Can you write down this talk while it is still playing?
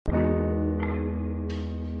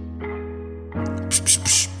I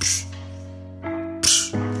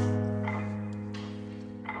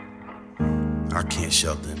can't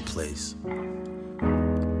shelter in place. I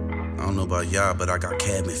don't know about y'all, but I got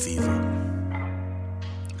cabin fever.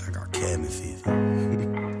 I got cabin fever.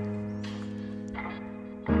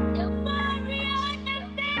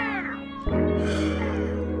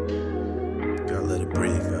 Gotta let it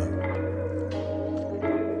breathe out.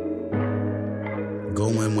 Go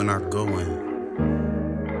in when I go in.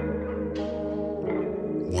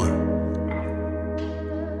 1,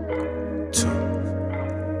 2,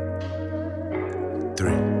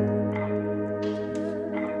 3.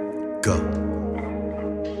 Go.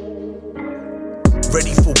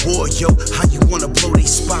 Ready for war, yo, how you wanna blow they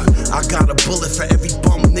spot? I got a bullet for every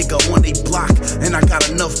bum nigga on they block. And I got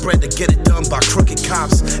enough bread to get it done by crooked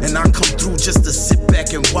cops. And I come through just to sit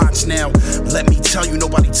back and watch now. Let me tell you,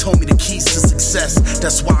 nobody told me the keys to success.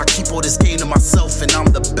 That's why I keep all this game to myself and I'm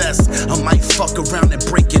the best. I might fuck around and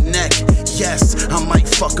break your neck. Yes, I might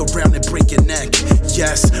fuck around and break your neck.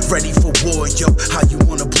 Yes, ready for war, yo, how you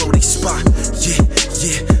wanna blow they spot? Yeah,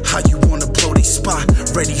 how you wanna blow they spot?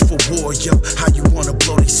 Ready for war, yo, how you wanna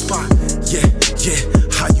blow they spot? Yeah,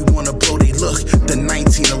 how you wanna blow they look? The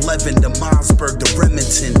 1911, the Mossberg, the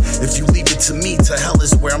Remington. If you leave it to me, to hell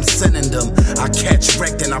is where I'm sending them. I catch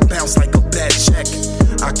wrecked and I bounce like a bad check.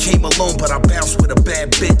 I came alone, but I bounced with a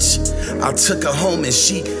bad bitch. I took her home and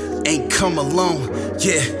she ain't come alone.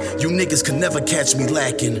 Yeah, you niggas could never catch me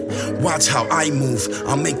lacking. Watch how I move,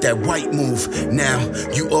 I'll make that white move. Now,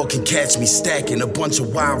 you all can catch me stacking a bunch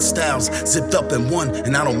of wild styles, zipped up in one,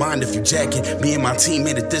 and I don't mind if you jack it. Me and my team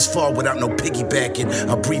made it this far without no piggybacking.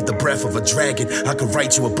 I breathe the breath of a dragon. I could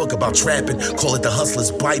write you a book about trapping, call it the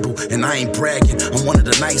Hustler's Bible, and I ain't bragging. I'm one of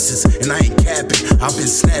the nicest, and I ain't capping. I've been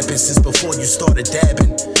snapping since before you started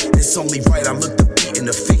dabbing. It's only right I look the beat in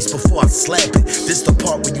the face before I slap it. This the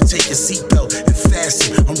part where you take your seatbelt and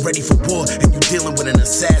fasten. I'm ready for war and you dealing with an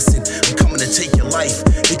assassin. I'm coming to take your life.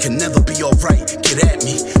 It can never be alright. Get at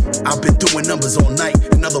me. I've been doing numbers all night.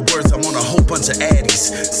 In other words, I want a whole bunch of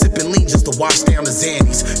addies. Sipping lean just to wash down the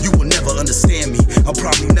Xannies. You will never understand me. I'll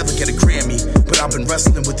probably never get a Grammy. But I've been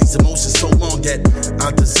wrestling with these emotions so long that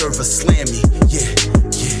I deserve a slammy. Yeah,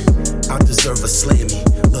 I deserve a slammy.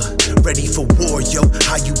 Look, ready for war, yo.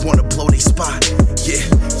 How you wanna blow they spot? Yeah,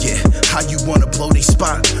 how you wanna blow they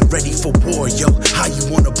spot? Ready for war, yo. How you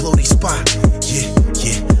wanna blow they spot? Yeah,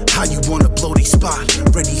 how you wanna blow they spot?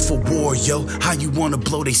 Ready for war, yo. How you wanna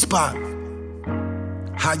blow they spot?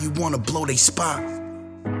 How you wanna blow they spot?